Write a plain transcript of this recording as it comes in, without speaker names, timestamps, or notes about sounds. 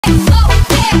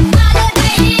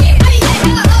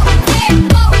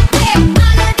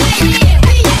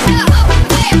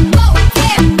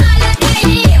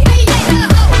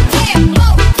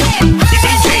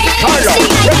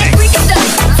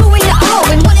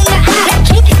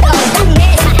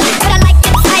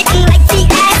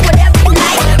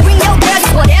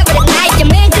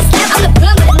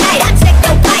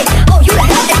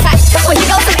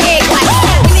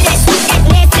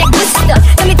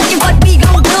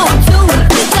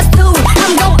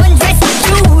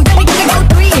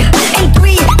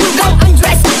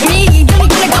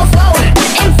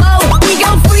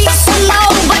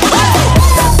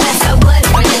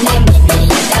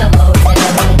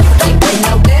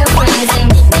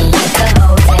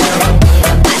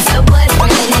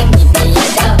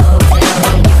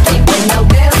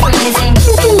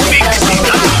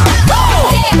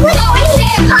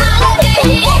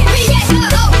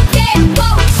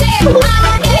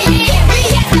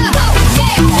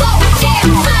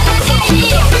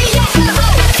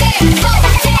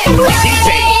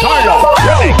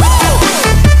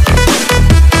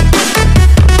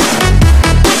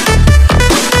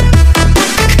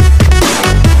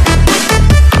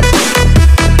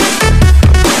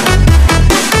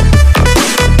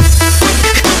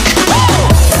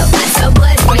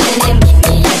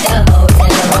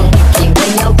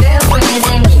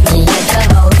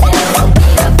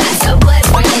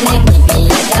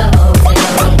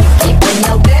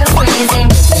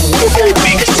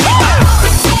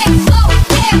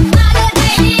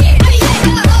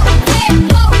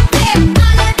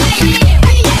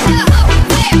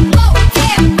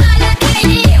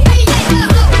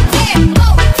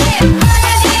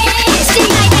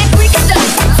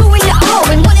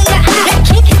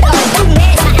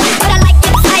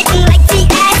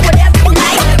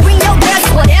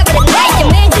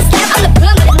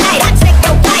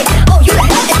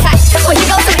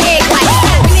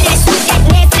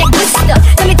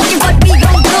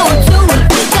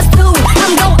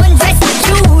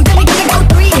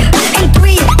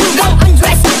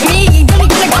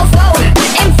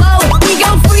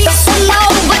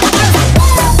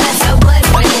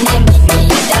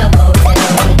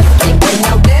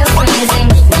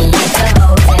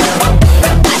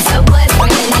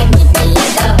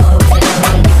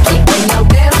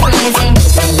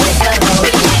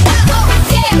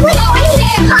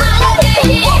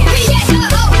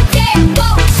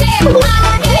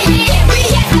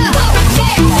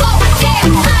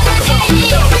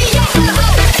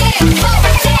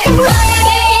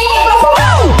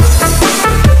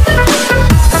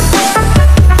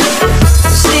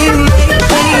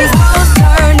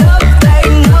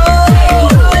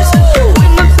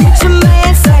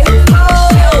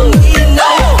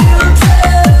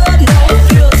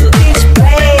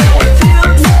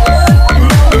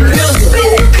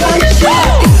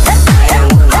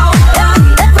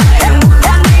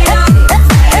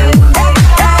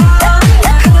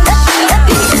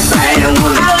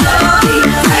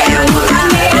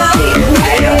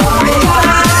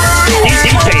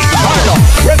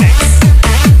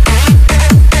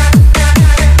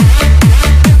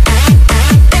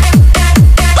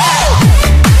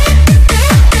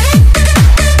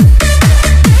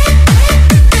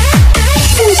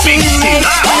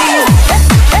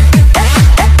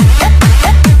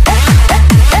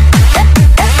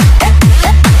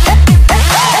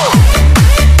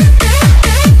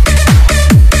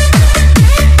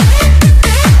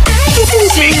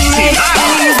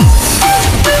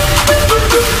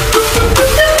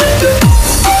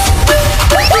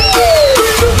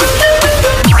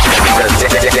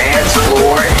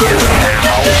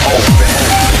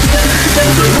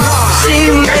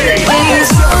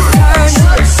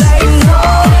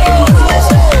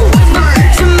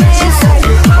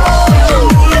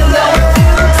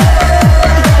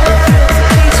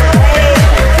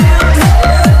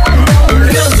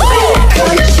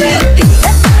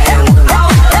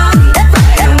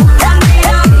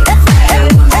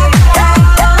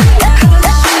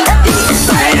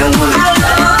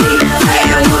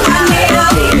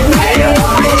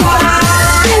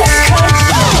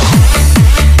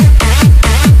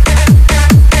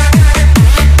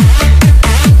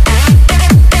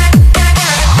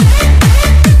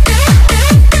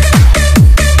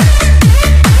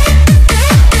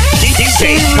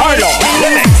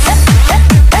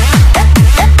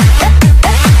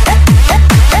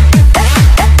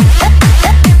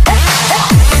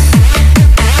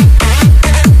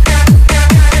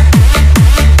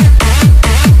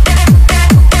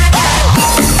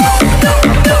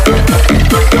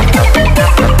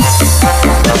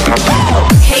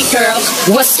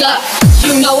what's up?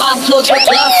 You know I pulled your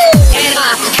bluff, and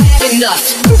I had enough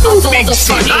of all the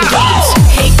fun and games.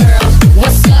 Hey girl,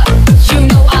 what's up? You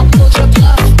know I pulled your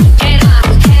bluff, and I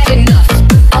had enough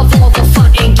of all the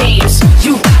fun and games.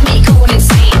 You got me going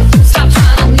insane. Stop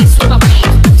trying to mess with my brain.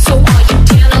 So are you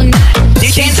down or not?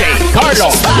 DJ Carlo,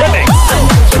 remix. I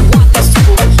know you want this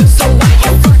too, so why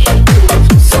you frontin'?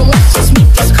 So let's just make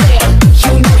this clear.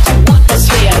 You know you want this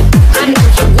here. I know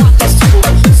you want this too,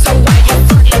 so why you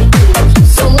frontin'?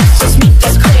 So let's just make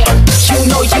this clear. You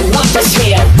know you want this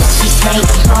here. She say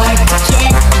hard to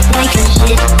get, like her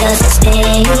shit doesn't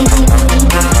stay.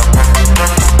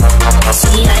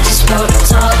 See, I just wanna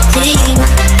talk to you,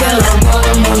 girl. I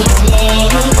wanna know your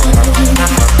name.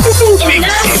 And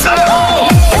that's all.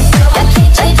 I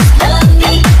can't you just love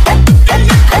me?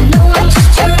 I know I'm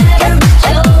just your average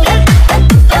Joe,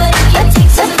 but if you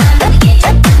take some time to get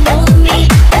to know me,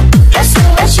 that's so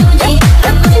much you need.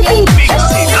 I'm ready to go.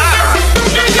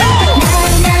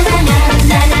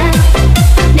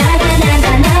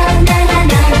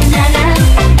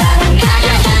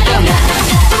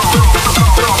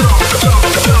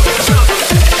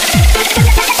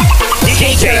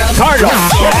 DJ Carlo,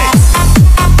 remix.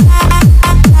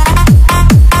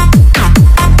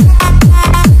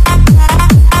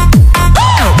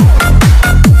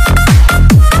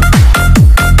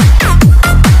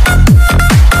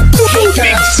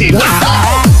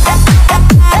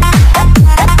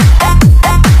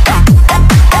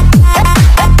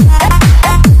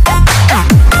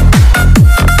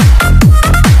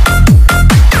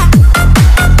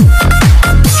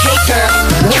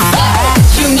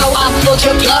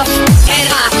 Your bluff, and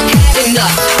I had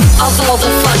enough of all the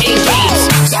fun and games.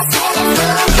 I'm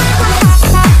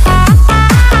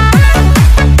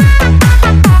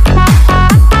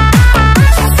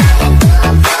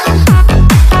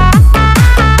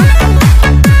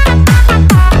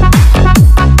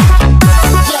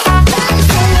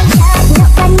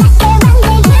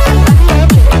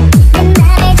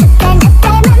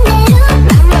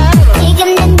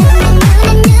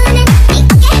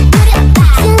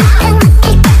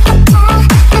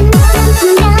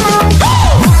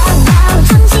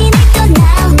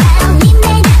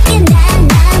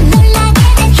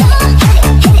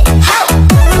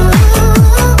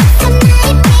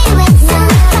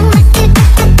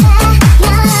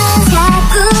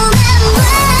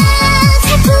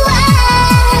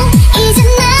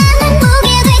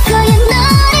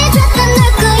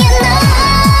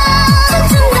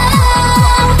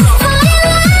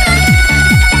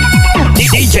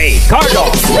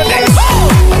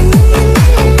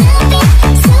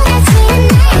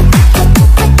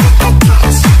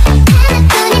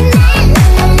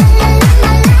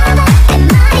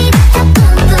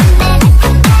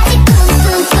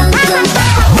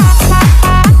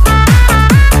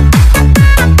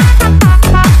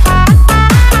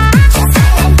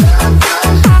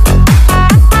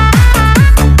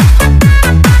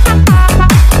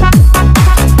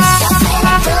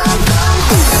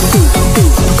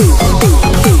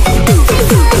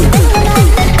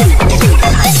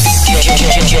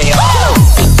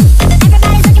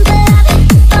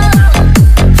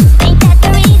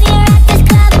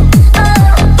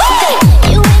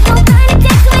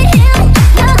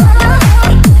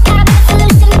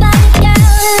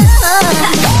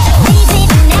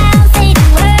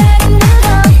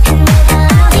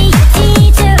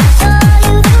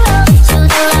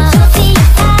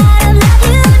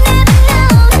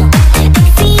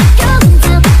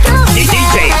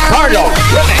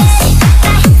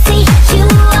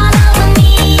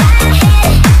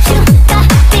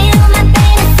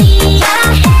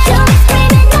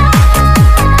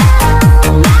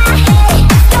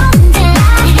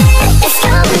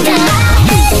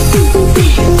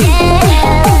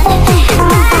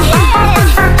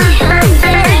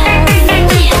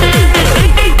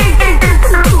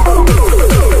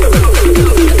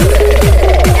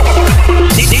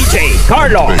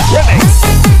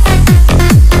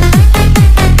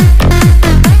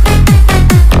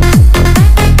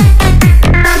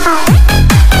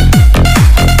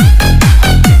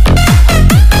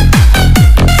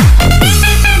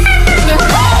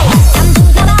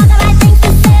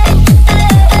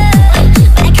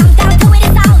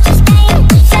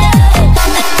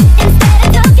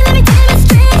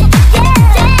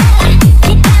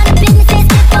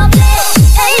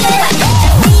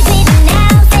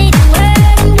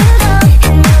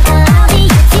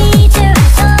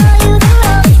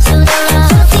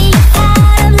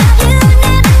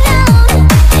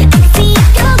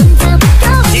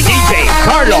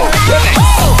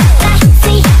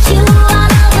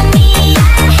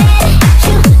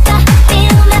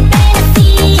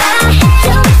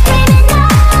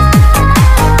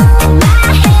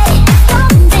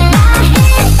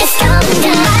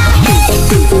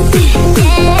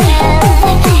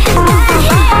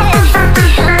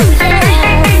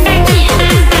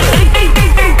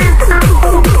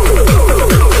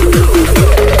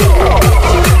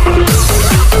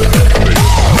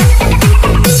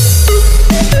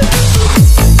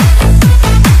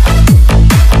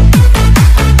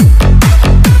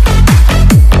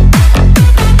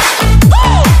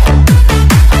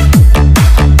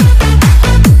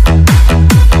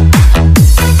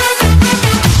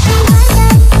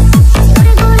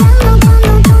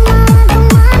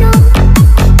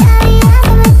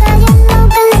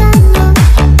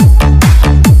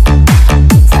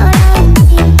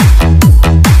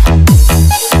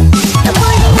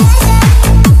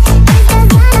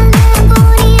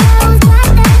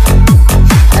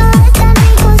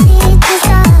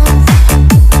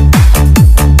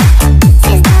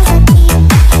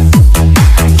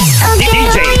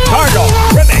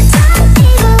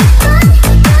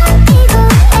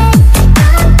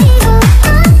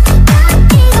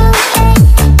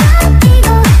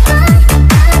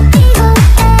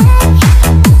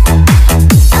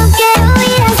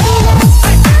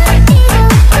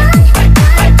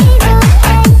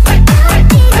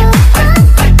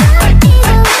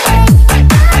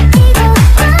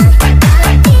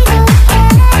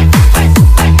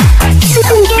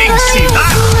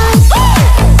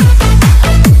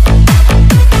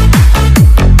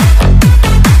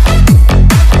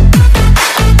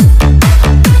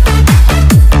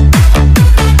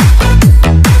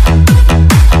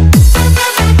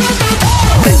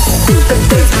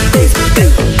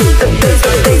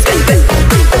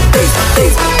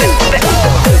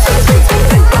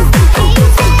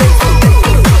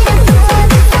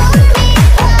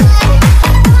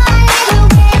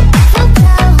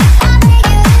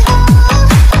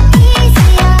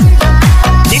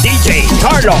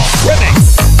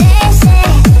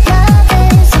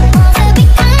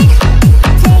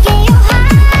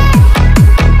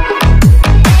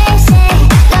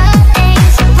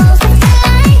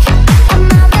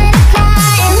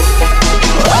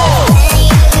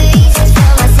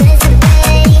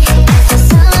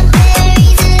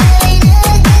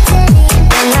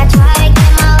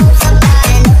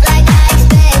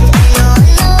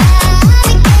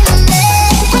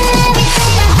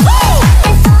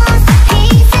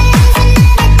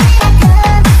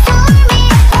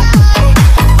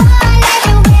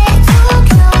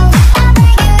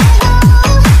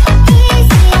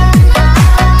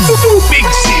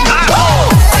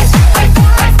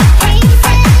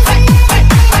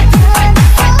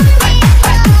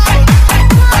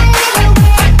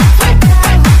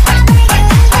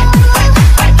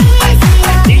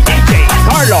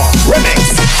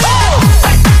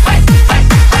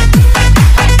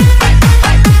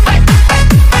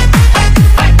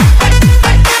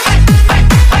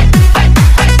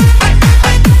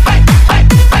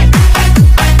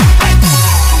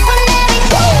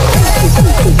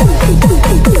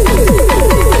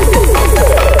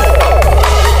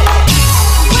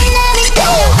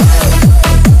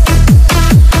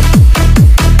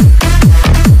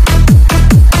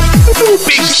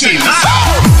Big Killer.